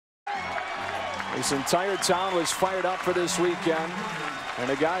This entire town was fired up for this weekend, and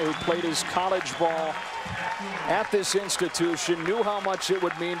a guy who played his college ball at this institution knew how much it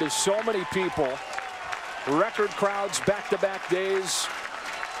would mean to so many people. Record crowds, back-to-back days,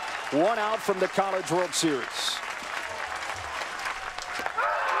 one out from the College World Series.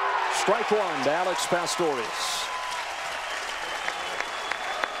 Strike one to Alex Pastorius.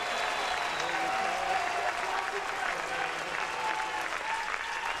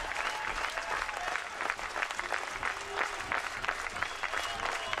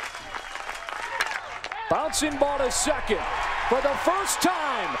 Bouncing ball to second. For the first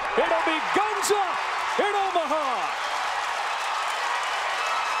time, it'll be guns up in Omaha.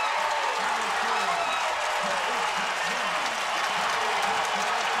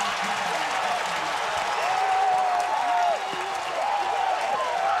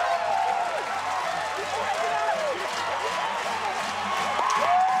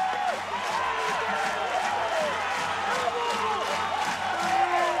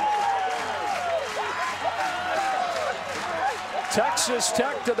 Texas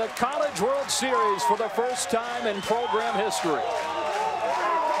Tech to the College World Series for the first time in program history.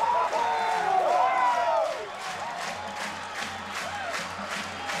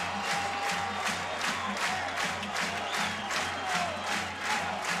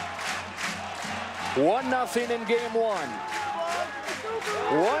 One nothing in game one.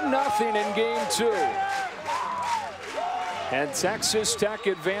 1-0 in game two. And Texas Tech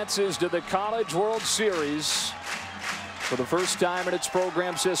advances to the College World Series for the first time in its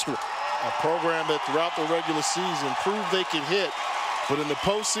program's history. A program that throughout the regular season proved they could hit, but in the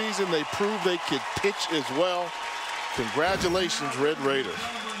postseason they proved they could pitch as well. Congratulations, Red Raiders.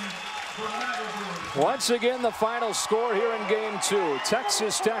 Once again, the final score here in game two.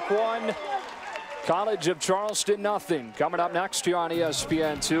 Texas Tech 1, College of Charleston 0. Coming up next here on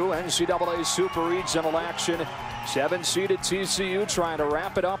ESPN2, NCAA Super Regional action. 7-seeded TCU trying to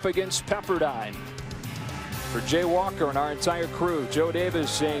wrap it up against Pepperdine. For Jay Walker and our entire crew, Joe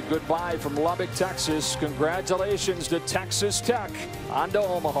Davis saying goodbye from Lubbock, Texas. Congratulations to Texas Tech. On to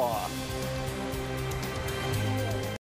Omaha.